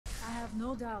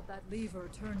No doubt that lever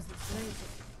turns the blades.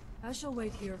 I shall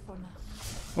wait here for now.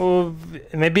 Well,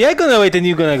 maybe I'm gonna wait and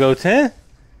you're gonna go, huh?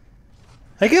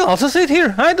 I can also sit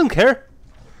here. I don't care.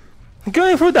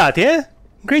 Going through that, yeah?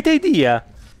 Great idea.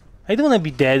 I don't wanna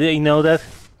be dead, you know that?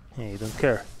 Yeah, you don't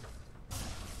care.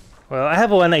 Well, I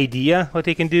have one idea what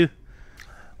I can do.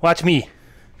 Watch me.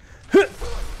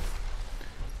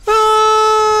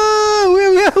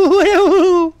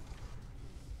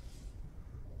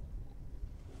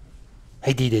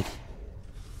 I did it.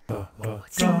 That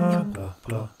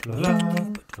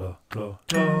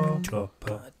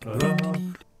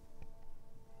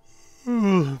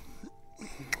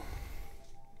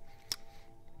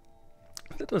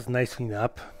was nice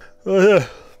cleanup.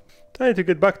 Time to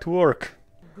get back to work.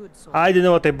 I don't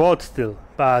know what I bought still,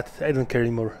 but I don't care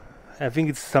anymore. I think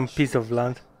it's some piece of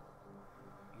land.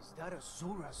 Is that a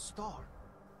Zora star?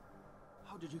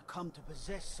 How did you come to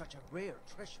possess such a rare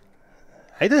treasure?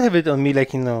 I don't have it on me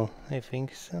like, you know, I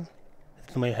think so.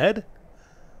 It's on my head.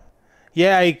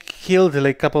 Yeah, I killed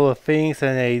like a couple of things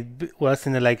and I was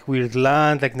in a like weird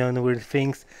land, like known weird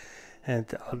things. And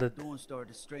all that.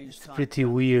 It's pretty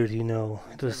weird, you know.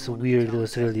 It was weird, it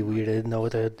was really weird. I didn't know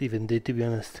what I even did, to be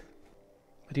honest.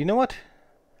 But you know what?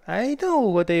 I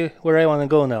know where I want to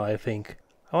go now, I think.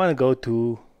 I want to go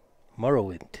to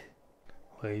Morrowind.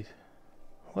 Wait.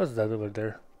 What's that over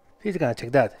there? He's gonna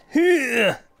check that.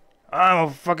 I'm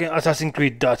a fucking Assassin's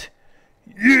Creed dot.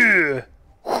 Yeah!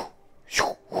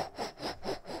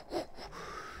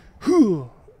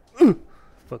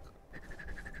 Fuck.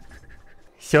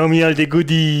 Show me all the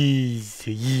goodies!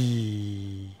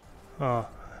 Yeah. Oh,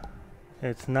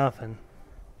 it's nothing.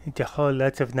 It's a whole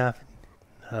lot of nothing.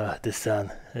 Ah, the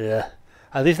sun. Yeah.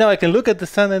 At least now I can look at the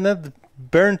sun and not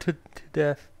burn to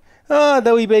death. Oh,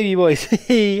 the wee baby boys.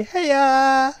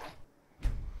 Hey-ya!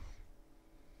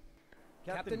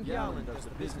 Captain Gallen does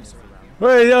the business around.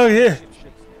 Wait, oh yeah.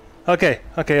 Okay,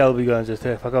 I'll be going just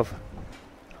fuck off.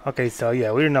 Okay, so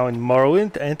yeah, we're now in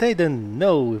Morrowind, and I don't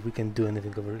know if we can do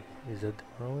anything over here. Is that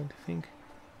Morrowind, I think?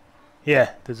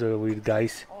 Yeah, those are weird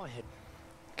guys.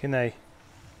 Can I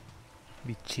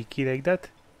be cheeky like that?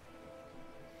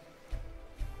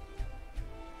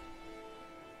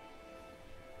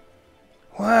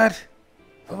 What?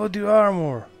 What about the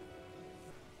armor?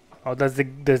 Oh, that's the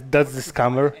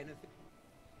scammer.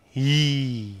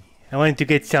 Yee. I wanted to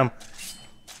get some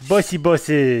bossy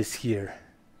bosses here.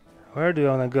 Where do I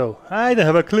wanna go? I don't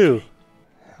have a clue.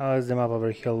 How is the map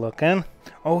over here looking?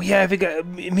 Oh yeah, we got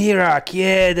Mirak.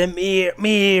 Yeah, the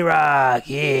Mirak.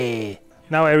 Yeah.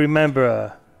 Now I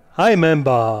remember. I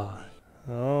remember.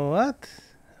 Oh, what?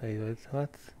 Wait,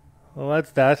 what? Oh,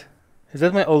 what's that? Is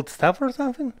that my old stuff or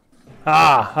something?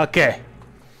 Ah, okay.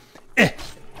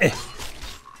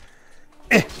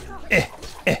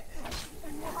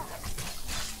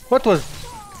 What was?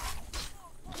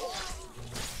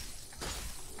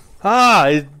 Ah,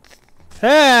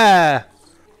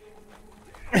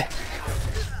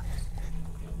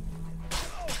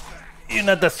 you're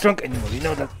not that strong anymore, you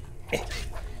know that.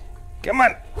 Come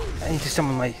on, I need to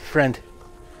summon my friend.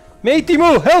 Mate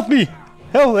Timo, help me!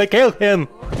 Help him!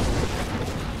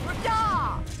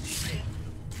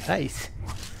 Nice.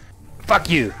 Fuck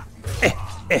you!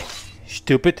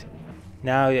 Stupid.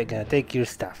 Now you're gonna take your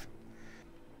stuff.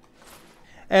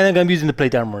 And I'm gonna be using the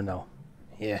plate armor now.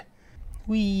 Yeah.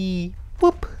 Wee.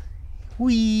 Whoop.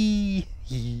 Wee.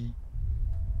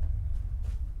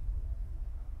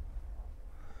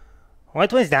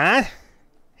 What was that?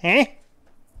 Huh?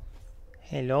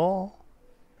 Hello?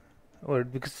 Or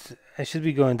because I should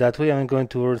be going that way, I'm going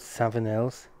towards something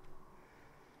else.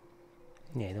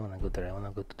 Yeah, I don't wanna go there, I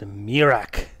wanna go to the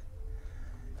Mirak.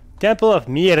 Temple of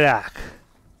Mirak.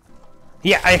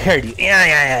 Yeah, I heard you.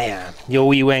 Yeah. You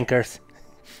wee wankers.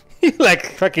 You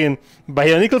like fucking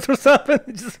bionicles or something?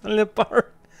 Just falling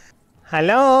apart.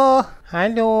 Hello?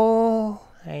 Hello?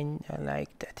 I don't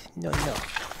like that. No.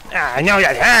 Ah, no,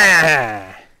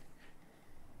 that.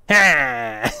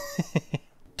 Ah.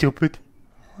 Stupid.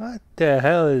 What the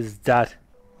hell is that?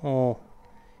 Oh,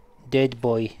 dead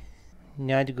boy.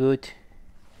 Not good.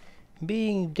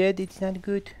 Being dead, it's not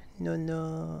good.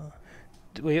 No.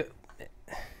 Wait.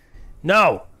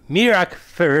 No! Mirak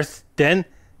first, then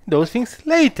those things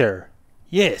later.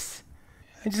 Yes.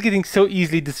 I'm just getting so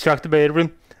easily distracted by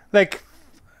everything. Like,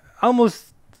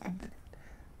 almost...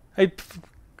 what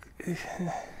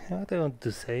I want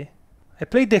to say? I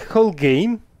played the whole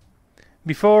game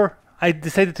before I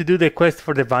decided to do the quest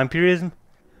for the vampirism.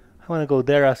 I want to go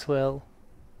there as well.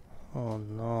 Oh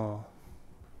no.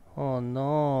 Oh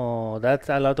no. That's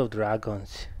a lot of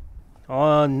dragons.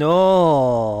 Oh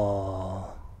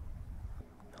no.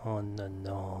 Oh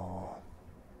no.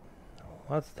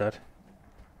 What's that?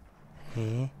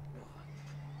 Hmm?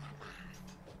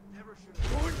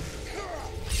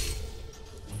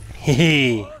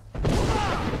 Hehe.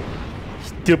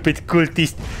 Stupid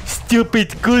cultist! Stupid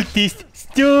cultist!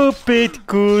 Stupid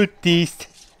cultist!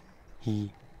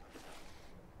 He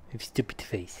with stupid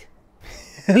face.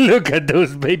 Look at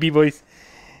those baby boys!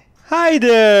 Hi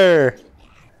there!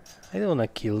 I don't wanna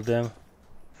kill them.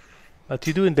 But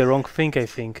you're doing the wrong thing, I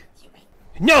think.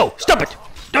 No! Stop it!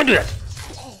 Don't do that!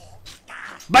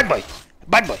 Bad boy!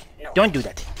 Bad boy! Don't do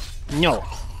that! No!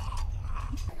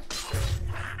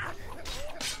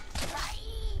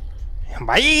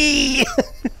 Bye!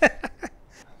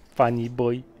 Funny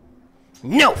boy.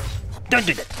 No! Don't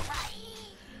do that!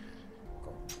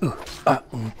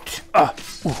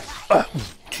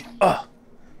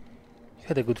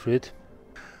 Had a good read.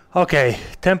 Okay,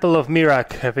 Temple of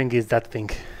Mirak, I think is that thing.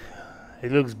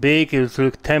 It looks big, it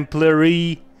looks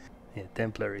Templary. Yeah,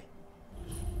 Templary.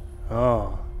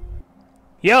 Oh.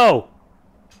 Yo!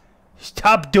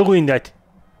 Stop doing that!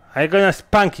 I'm gonna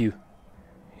spank you.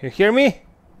 You hear me?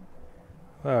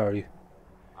 Where are you?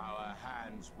 Our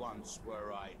hands once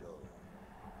were idle.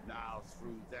 Now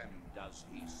through them does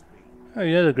he speak. Oh,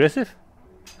 you're not aggressive?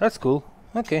 That's cool.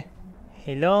 Okay.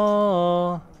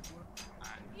 Hello.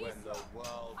 And when the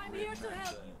world I'm here to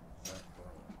help you.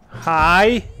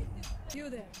 Hi. You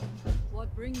there.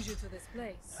 What brings you to this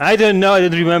place? I don't know. I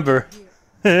don't remember.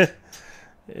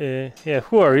 Yeah.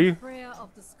 Who are you? Prayer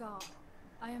of the Scar.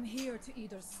 I am here to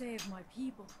either save my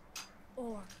people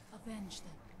or avenge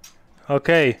them.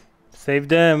 Okay. Save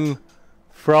them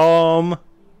from.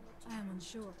 I am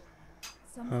unsure.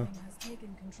 Something has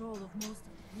taken control of most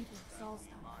of the people of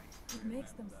Solstheim. It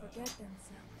makes them forget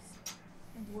themselves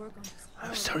and work on this I'm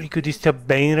horrible sorry. Could you stop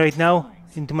baying right now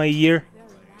into my ear? very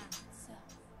land itself.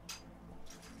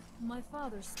 My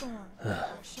father, Storm,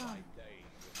 Shan,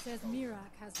 says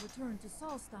Mirak has returned to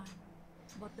Solstheim,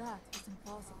 but that is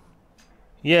impossible.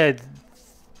 Yeah.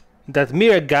 That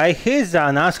mirror guy, he's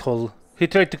an asshole. He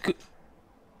tried to.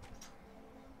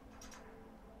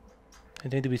 I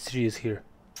need to be serious here.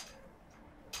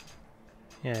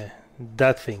 Yeah,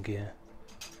 that thing, yeah.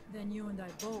 Then you and I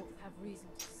both have reason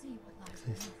to see what lies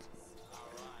beneath us.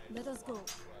 Let us go.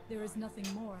 There is nothing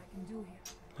more I can do here.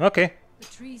 Okay. The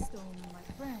tree stone, my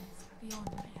friends, are beyond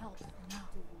my help for now.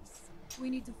 We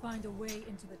need to find a way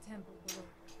into the temple below.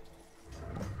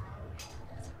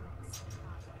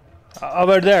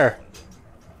 Over there.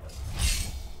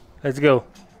 Let's go.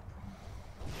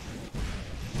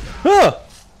 Ah!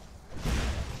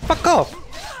 Fuck off!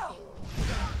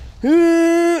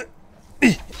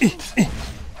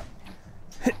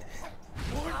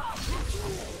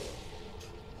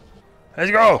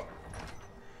 Let's go!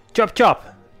 Chop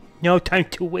chop! No time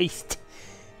to waste.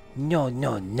 No,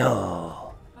 no,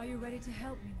 no. Are you ready to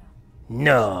help me now?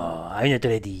 No, I'm not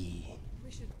ready.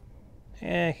 We should.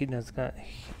 Yeah, he's not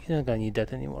gonna need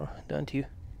that anymore, don't you?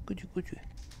 Could you?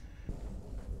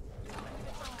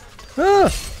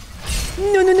 Ah!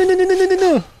 No, no, no, no, no, no, no, no,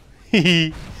 no!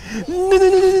 Hehe. No, no, no,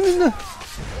 no, no, no, no!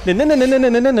 No, no, no, no, no,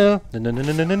 no, no, no, no, no, no,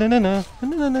 no, no, no, no,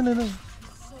 no, no, no, no, no.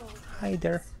 Hi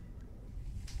there.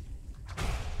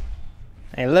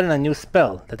 I learned a new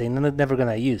spell that I'm never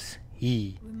gonna use.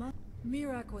 He.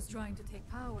 Mirak was trying to take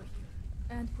power here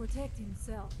and protect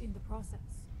himself in the process.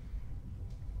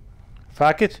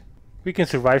 Fuck it. We can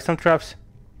survive some traps.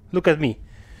 Look at me.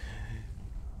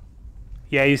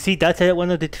 Yeah, you see, that's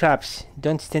one of the traps.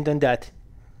 Don't stand on that.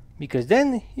 Because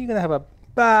then you're gonna have a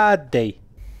bad day.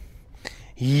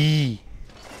 Yee.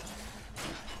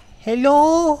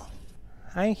 Hello?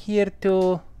 I'm here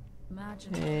to...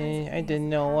 Imagine I don't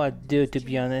know what to do, to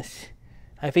be honest.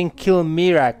 I think kill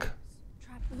Mirak.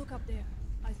 Trap, look up there.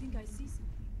 I think I see something.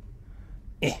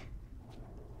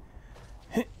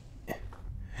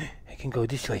 I can go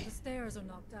this way. The stairs are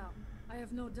knocked out. I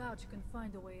have no doubt you can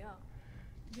find a way out.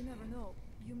 You never know.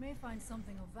 You may find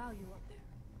something of value up there.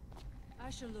 I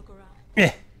shall look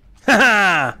around.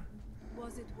 Haha!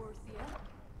 Was it worth the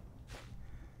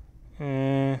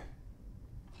effort?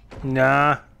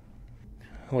 Nah.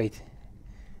 Wait.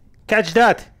 Catch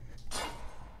that!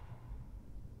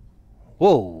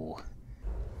 Whoa!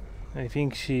 I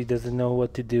think she doesn't know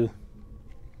what to do.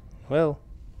 Well.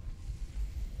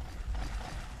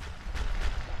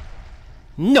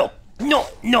 No! No!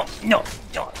 No! No!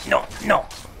 No! No! No!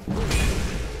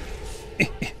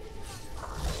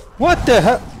 What the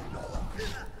hell?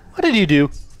 What did you do?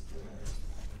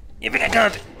 You think I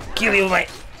can't kill you with my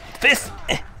fist?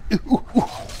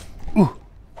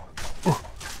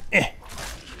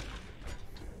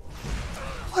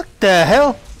 What the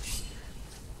hell?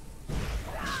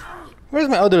 Where's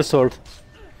my other sword?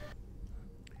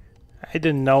 I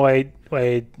don't know why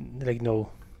I like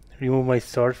no remove my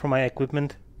sword from my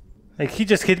equipment. Like he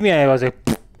just hit me and I was like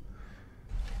pfft.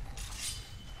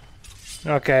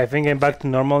 Okay, I think I'm back to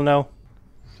normal now.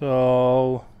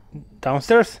 So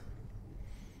downstairs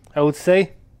I would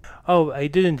say. Oh, I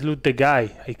didn't loot the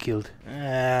guy I killed.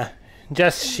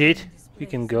 Just shit. We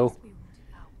can go.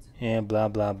 Yeah, blah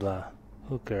blah blah.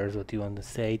 Who cares what you want to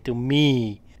say to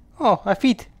me? Oh, a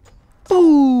feet.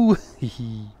 Boo!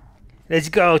 Let's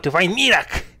go to find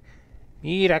Mirak!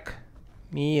 Mirak.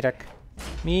 Mirak.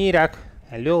 Mirak.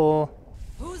 Hello?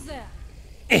 Who's there?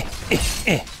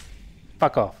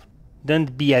 Fuck off.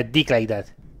 Don't be a dick like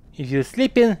that. If you're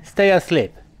sleeping, stay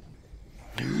asleep.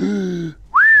 Is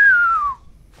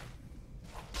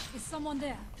someone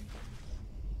there?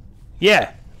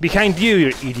 Yeah, behind you,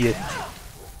 you idiot.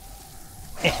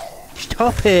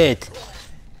 Stop it!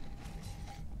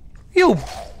 You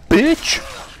bitch!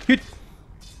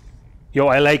 Yo,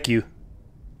 I like you.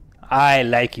 I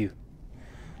like you.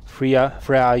 Freya,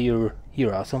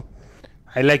 you're awesome.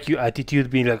 I like your attitude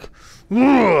being like,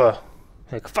 ugh!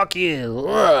 Like fuck you.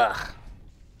 Ugh!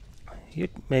 You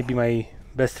may be my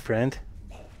best friend.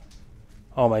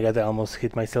 Oh my god, I almost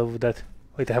hit myself with that.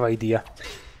 Wait, I have an idea.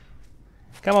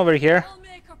 Come over here. I'll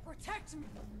make her protect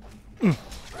me.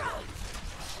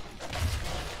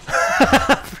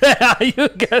 Freya, you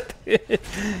get it.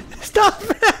 Stop,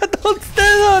 Freya, don't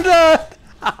stand on that.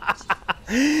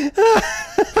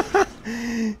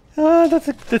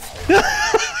 That's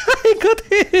I got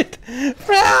hit.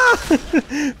 Freya,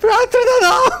 Freya, turn it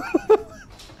off.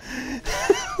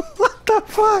 What the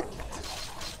fuck?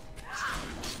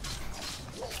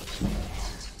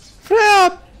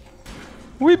 Freya,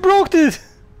 we broke it.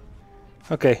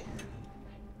 Okay,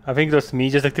 I think that's me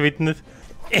just activating it.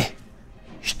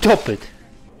 Stop it!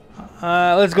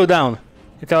 Let's go down.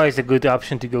 It's always a good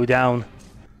option to go down.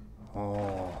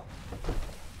 Oh.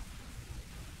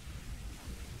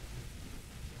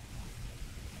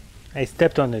 I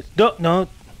stepped on it. No.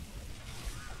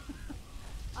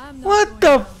 I'm not What going the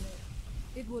down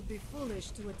there. It would be foolish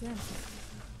to attempt it.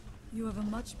 You have a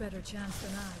much better chance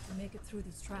than I to make it through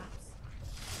these traps.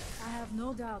 I have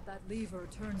no doubt that lever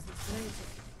turns this laser.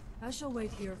 I shall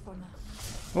wait here for now.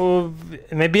 Oh,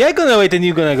 maybe I'm gonna wait and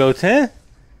you're gonna go, huh?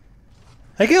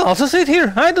 I can also sit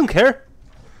here. I don't care.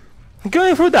 I'm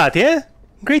going through that, yeah?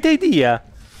 Great idea.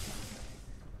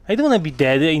 I don't wanna be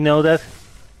dead, you know that.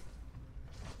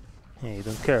 Yeah, you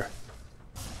don't care.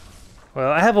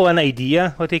 Well, I have one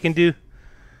idea what I can do.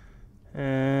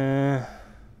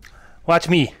 Watch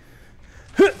me.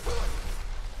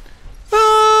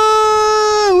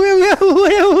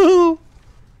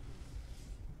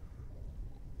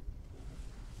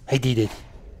 I did it.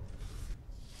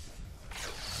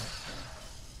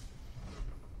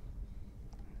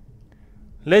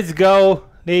 Let's go,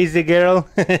 lazy girl.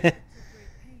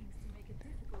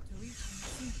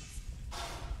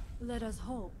 Let us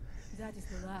hope that is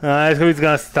the last. That's how it's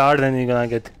gonna start and you're gonna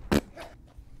get,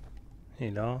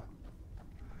 you know.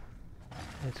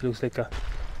 It looks like a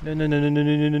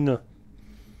no.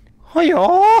 Hiya!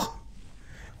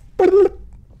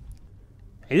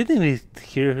 I didn't even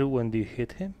hear when you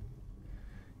hit him.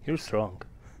 You're strong.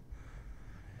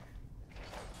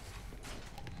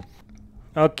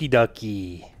 Okie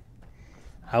dokie.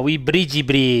 Are we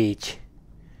bridge?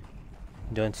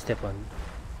 Don't step on.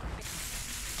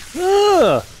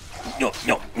 Ah! No.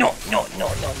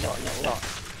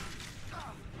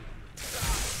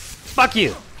 Fuck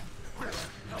you!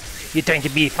 You trying to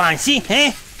be fancy,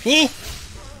 eh?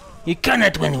 You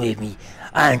cannot win with me.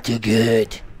 Aren't you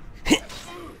good?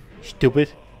 Stupid.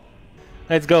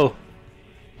 Let's go.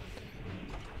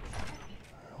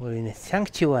 We're in a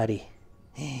sanctuary.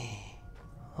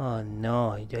 Oh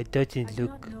no, that doesn't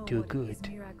look too good.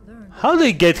 How do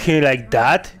they get here like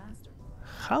that?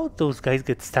 How those guys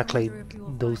get stuck like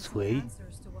those way?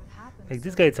 Like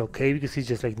this guy is okay because he's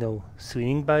just like no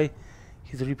swinging by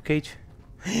his ribcage.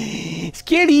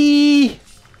 Scary!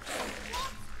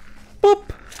 Boop!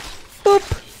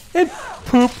 Boop! And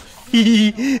poop!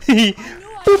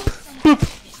 Boop! Boop!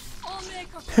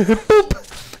 Poop!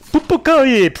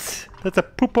 Poopocalypse! That's a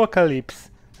poopocalypse.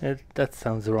 That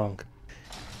sounds wrong.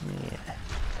 Yeah.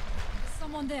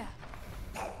 Someone there.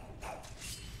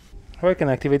 Oh, I can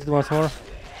activate it once more.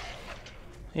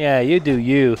 Yeah, you do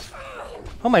you.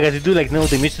 Oh my god, you do like no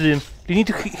damage to them. You need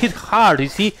to hit hard, you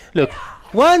see? Look,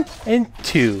 1 and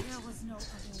 2.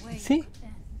 See? You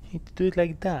need to do it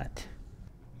like that.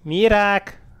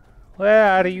 Mirak! Where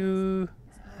are you?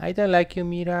 I don't like you,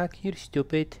 Mirak. You're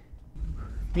stupid.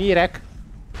 Mirak!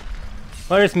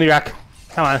 Where is Mirak?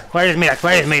 Come on, where is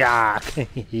Mirak?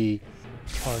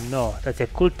 Oh no, that's a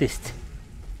cultist.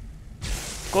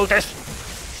 Cultist!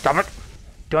 Stop it!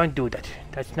 Don't do that.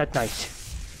 That's not nice.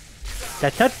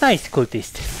 That's not nice,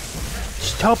 cultist.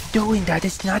 Stop doing that.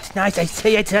 It's not nice. I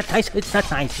say it's not nice. It's not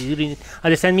nice. You really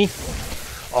understand me?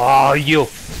 Oh, you!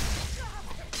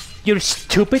 You're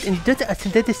stupid and you don't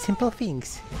understand the simple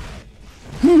things.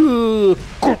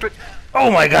 Cultist!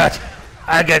 Oh my god!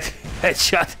 I got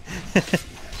headshot.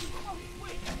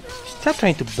 Stop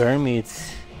trying to burn me.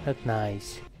 It's not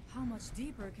nice. How much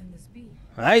deeper can this be?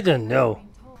 I don't know.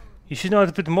 You should know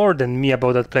a bit more than me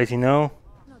about that place, you know?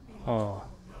 Oh.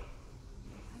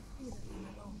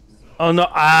 Oh no,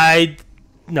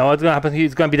 no, what's gonna happen here?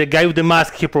 It's gonna be the guy with the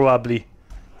mask here, probably.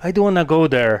 I don't wanna go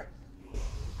there.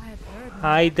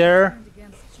 Hi there.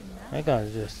 I gotta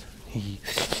just...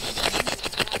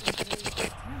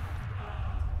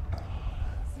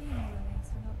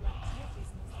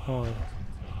 Oh.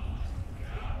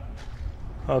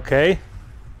 Okay.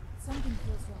 Something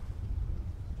feels wrong.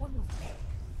 What was that?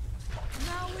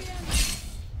 Now we enter.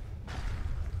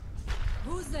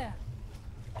 Who's there?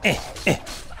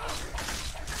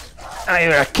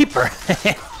 You're a keeper.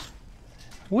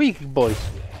 Weak boy.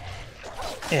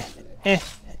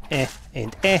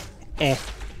 And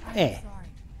Sorry.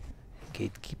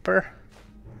 Gatekeeper.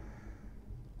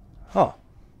 Oh.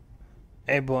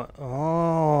 Hey boy.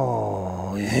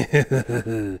 Oh.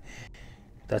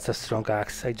 That's a strong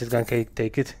axe. I just gonna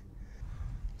take it.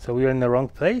 So we are in the wrong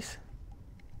place?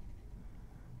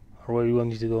 Or where do you want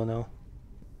me to go now?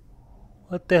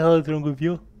 What the hell is wrong with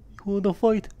you? You wanna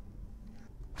fight?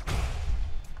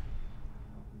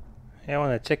 I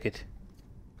wanna check it.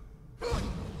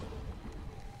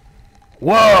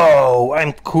 Whoa!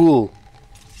 I'm cool!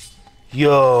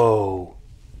 Yo!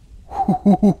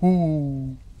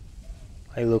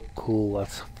 I look cool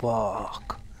as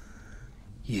fuck.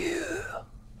 Yeah!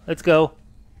 Let's go!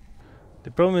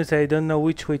 The problem is I don't know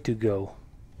which way to go.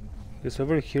 Because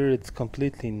over here it's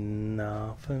completely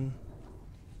nothing.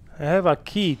 I have a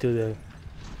key to the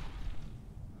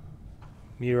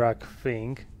Mirak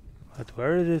thing. But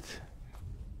where is it?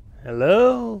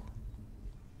 Hello?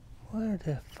 Where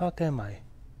the fuck am I?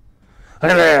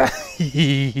 I'm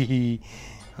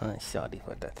sorry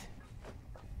for that.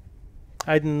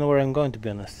 I don't know where I'm going, to be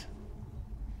honest.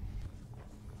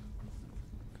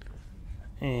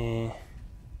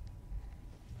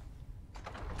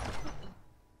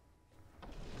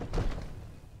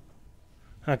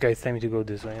 Okay, it's time to go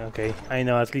this way. Okay, I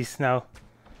know at least now.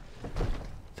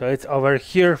 So it's over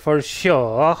here for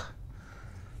sure.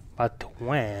 But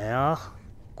where?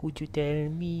 Could you tell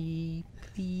me,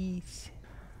 please?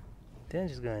 Then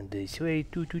just going this way.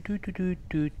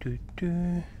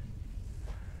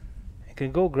 I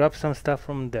can go grab some stuff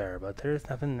from there, but there's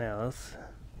nothing else.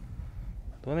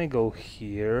 But when I go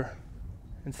here,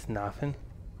 it's nothing.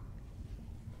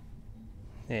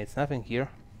 Yeah, it's nothing here.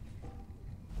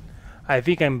 I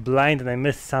think I'm blind and I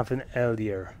missed something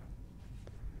earlier.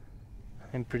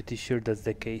 I'm pretty sure that's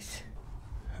the case.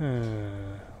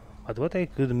 But what I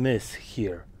could miss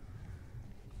here?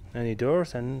 Any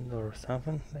doors or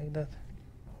something like that?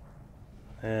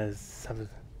 Something.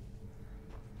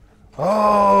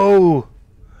 Oh!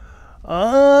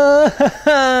 Ah!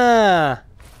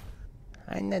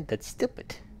 I'm not that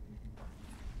stupid.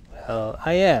 Well,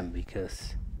 I am,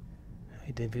 because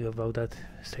I didn't think about that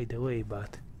straight away,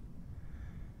 but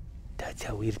that's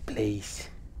a weird place.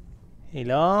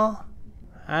 Hello?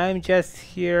 I'm just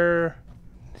here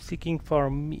seeking for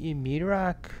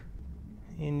Mirak.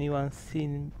 Anyone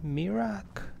seen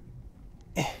Mirak?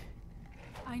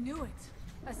 I knew it.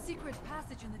 A secret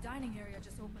passage in the dining area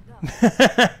just opened up.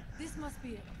 This must be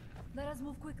it. Let us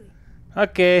move quickly.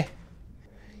 Okay.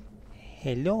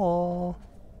 Hello.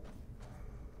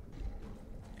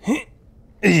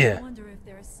 Yeah. I wonder if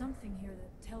there is something here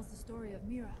that tells the story of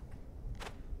Mirak.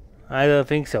 I don't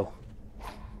think so.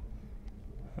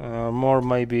 More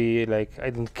maybe like I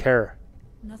don't care.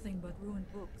 Nothing but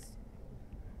ruined books.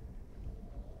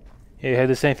 You have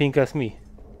the same thing as me.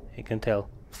 I can tell.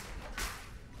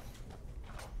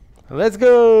 Let's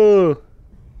go!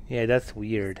 Yeah, that's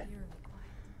weird.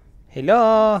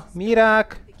 Hello,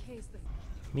 Mirak.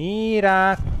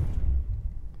 Mirak.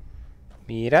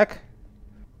 Mirak?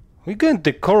 We going to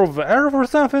the core of Earth or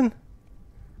something?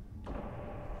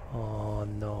 Oh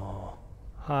no.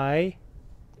 Hi.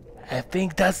 I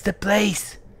think that's the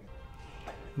place.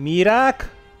 Mirak?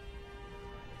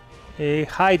 Hey,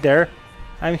 hi there.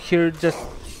 I'm here just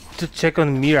to check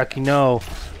on Mirak, you know.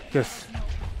 Because...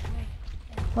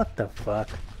 What the fuck?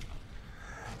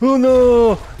 Oh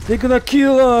no! They're gonna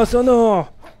kill us! Oh no!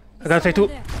 I gotta try to...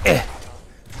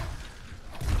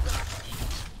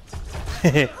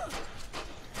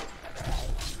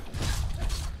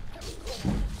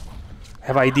 I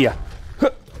have idea.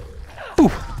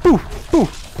 Poof, poof,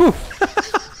 poof, poof.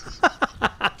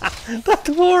 That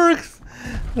works!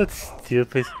 That's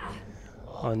stupid.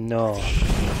 Oh no.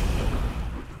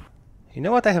 You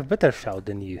know what? I have better shout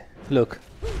than you. Look.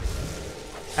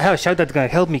 I have a shout that's gonna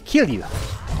help me kill you.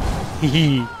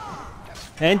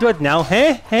 And what now?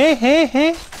 Hey, hey, hey,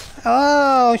 hey.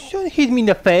 Oh, don't hit me in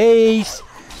the face.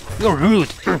 You're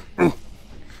rude.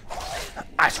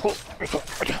 Asshole.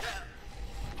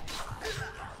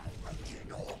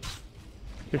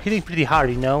 You're hitting pretty hard,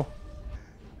 you know.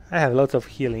 I have lots of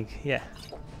healing, yeah.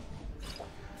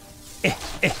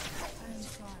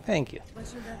 Thank you.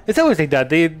 It's always like that.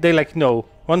 They like no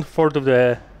 1/4 of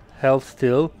the health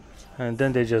still, and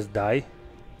then they just die.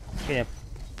 Yeah,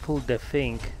 pull the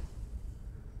thing.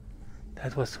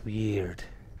 That was weird.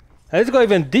 Let's go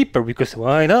even deeper because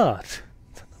why not?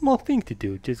 It's a normal thing to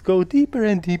do. Just go deeper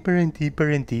and deeper and deeper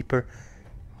and deeper.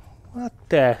 What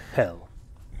the hell?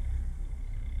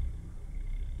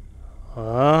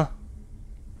 Huh?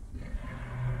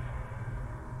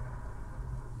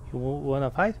 You wanna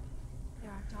fight?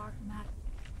 There are dark matter.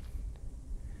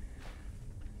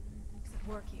 It's at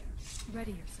work here.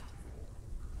 Ready yourself.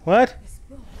 What? This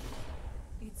book.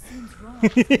 It seems wrong.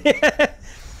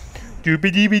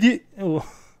 Doobie-dee-bee-dee. Oh.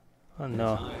 Oh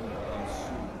no.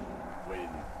 When?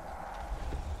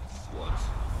 What?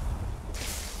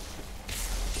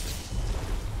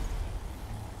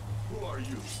 Who are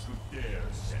you to dare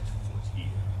set foot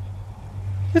here?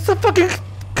 It's a fucking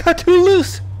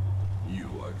Cthulhu's! You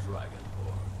are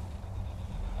Dragonborn.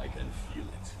 I can feel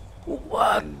it.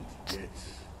 What? And it.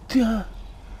 Duh.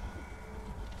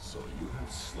 So you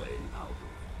have slain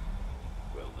Alduin.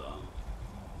 Well done.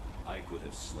 I could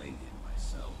have slain him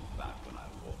myself back when I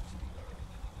walked the earth.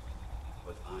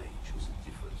 But I chose a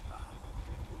different path.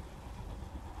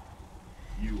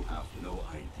 You have no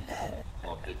idea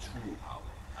of the true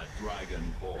power a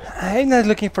Dragonborn. I'm not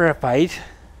looking for a fight.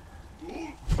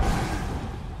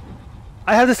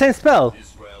 I have the same spell.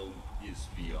 This realm is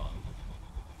beyond.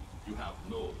 You have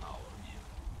no power here.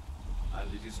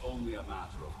 And it is only a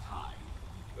matter of time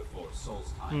before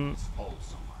Solstheim is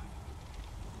also mine.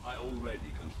 I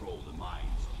already control the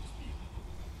minds of these people.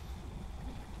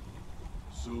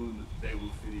 Soon they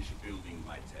will finish building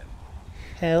my temple.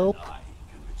 Help. And I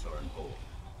can return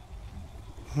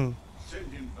home.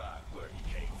 Send him back where he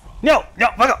came from. No, no,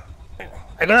 fuck up.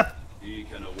 I'm gonna. He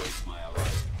can await my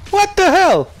arrival. What the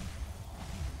hell?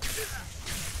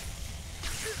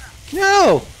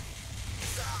 No!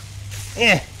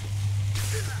 Eh.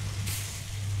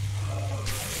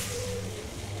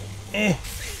 Eh.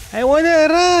 I wanna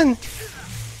run!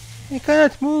 I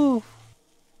cannot move.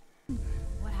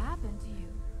 What happened to you?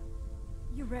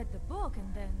 You read the book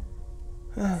and then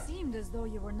it seemed as though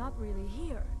you were not really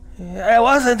here. I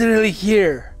wasn't really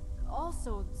here.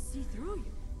 Also, see through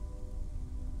you.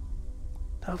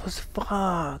 That was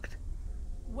fucked.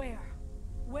 Where?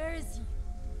 Where is he?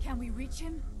 Can we reach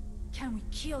him? Can we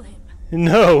kill him?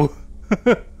 No.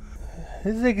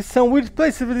 It's like some weird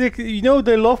place. Like, you know,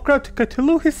 the Lovecraft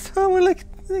Cthulhu is somewhere like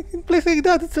in a place like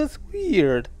that. It's just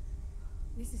weird.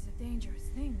 This is a dangerous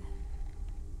thing then.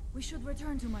 We should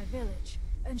return to my village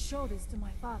and show this to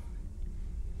my father.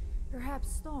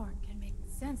 Perhaps Storm can make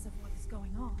sense of what is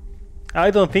going on.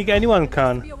 I don't think anyone There must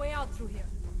can. be a way out through here.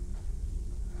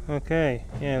 Okay,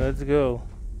 yeah, let's go.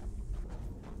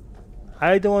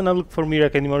 I don't want to look for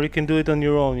Mirak anymore. You can do it on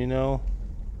your own, you know.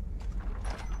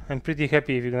 I'm pretty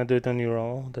happy if you're gonna do it on your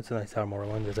own. That's a nice armor. I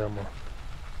want that armor.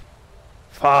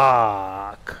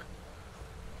 Fuck.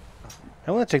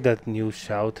 I wanna check that new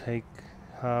shout I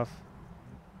have.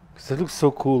 Cause it looks so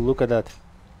cool. Look at that.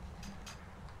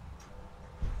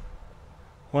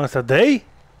 Once a day?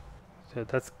 So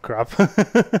that's crap.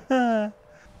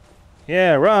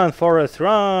 Yeah, run, Forrest,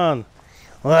 run!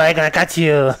 Oh, I'm gonna catch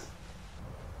you!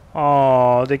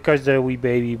 Oh, they catch the wee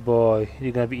baby boy.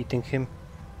 You're gonna be eating him?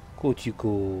 Coochie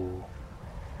coo.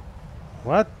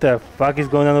 What the fuck is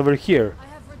going on over here? I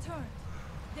have returned.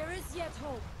 There is yet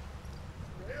hope.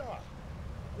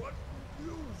 What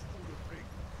news do you bring?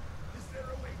 Is there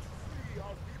a way to free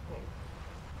our people?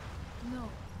 No,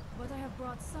 but I have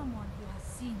brought someone who has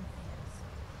seen things.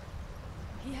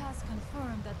 He has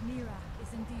confirmed that Mirak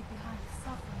is indeed behind the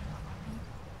suffering of our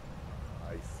people.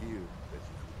 I fear that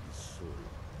it will be so.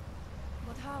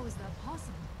 But how is that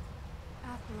possible?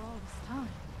 After all this time.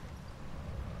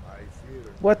 I fear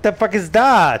What the fuck is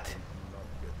that? not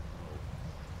get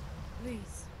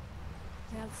Please,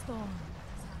 tell Storm what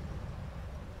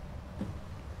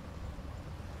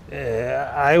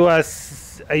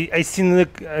has happened. I seen a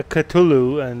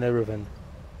Cthulhu and everything.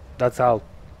 That's all.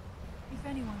 If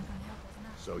anyone can help us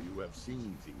now, So you have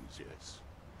seen things, yes.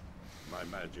 My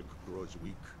magic grows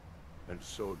weak, and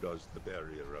so does the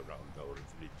barrier around our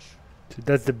village. So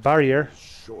that's the barrier.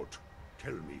 Short,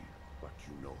 tell me what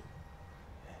you know.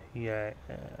 Yeah,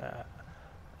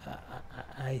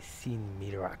 I seen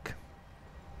Mirak.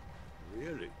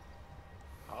 Really?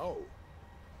 How?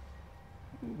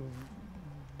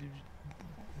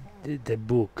 The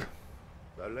book.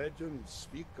 The legends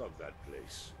speak of that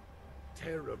place.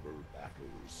 Terrible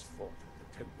battles fought at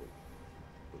the temple.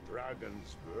 The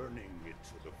dragons burning it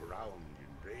to the ground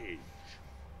in rage.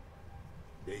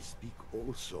 They speak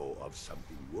also of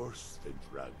something worse than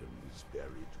dragons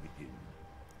buried within.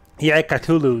 Yeah,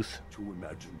 Cthulhu's. To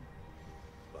imagine.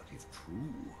 But if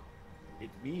true, it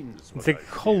means It's what like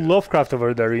I whole fear. Lovecraft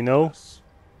over there, you know?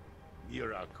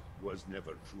 Mirak was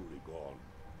never truly gone,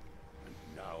 and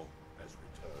now has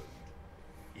returned.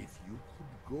 If you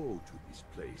could go to this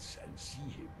place and see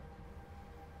him,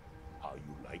 are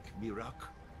you like Mirak?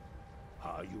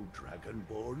 Are you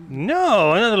Dragonborn?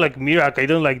 No, I don't like Mirak. I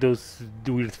don't like those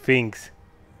weird things.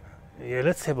 Yeah,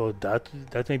 let's say about that.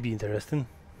 That may be interesting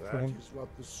for That him. is what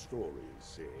the stories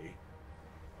say.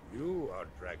 You are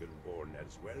Dragonborn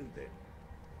as well, then.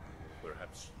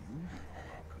 Perhaps you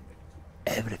are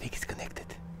connected. Everything is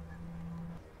connected.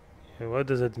 Yeah, what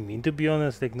does that mean, to be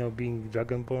honest? Like, no, being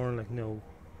Dragonborn, like, no,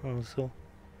 also.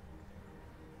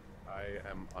 I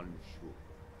am unsure.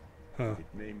 Huh. It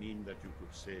may mean that you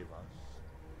could save us,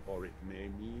 or it may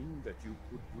mean that you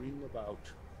could bring about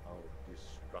our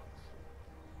destruction.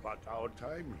 But our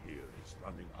time here is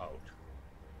running out.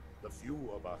 The few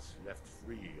of us left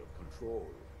free of control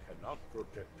cannot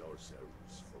protect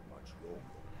ourselves for much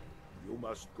longer. You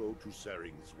must go to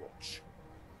Saring's Watch.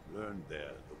 Learn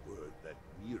there the word that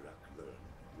Mirak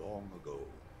learned long ago,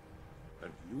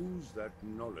 and use that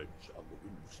knowledge on the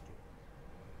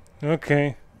Windstone.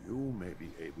 Okay. You may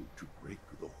be able to break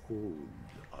the hold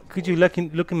on Could you look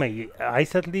in my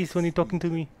eyes at least when you're talking to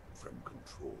me? from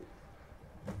control.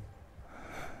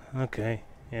 Okay,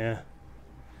 yeah.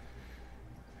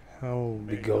 I'll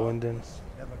be May going then. darkness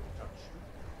never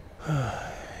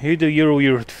touch you. You do your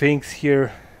weird things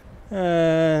here,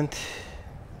 and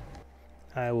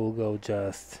I will go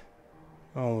just...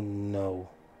 Oh no.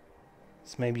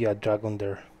 It's maybe a dragon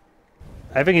there.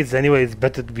 I think it's anyways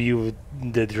better to be with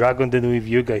the dragon than with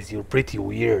you guys. You're pretty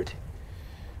weird.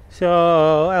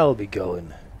 So I'll be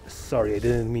going. Sorry, I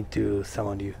didn't mean to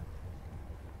summon you.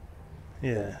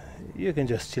 Yeah, you can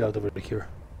just chill out over here.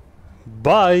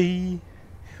 Bye!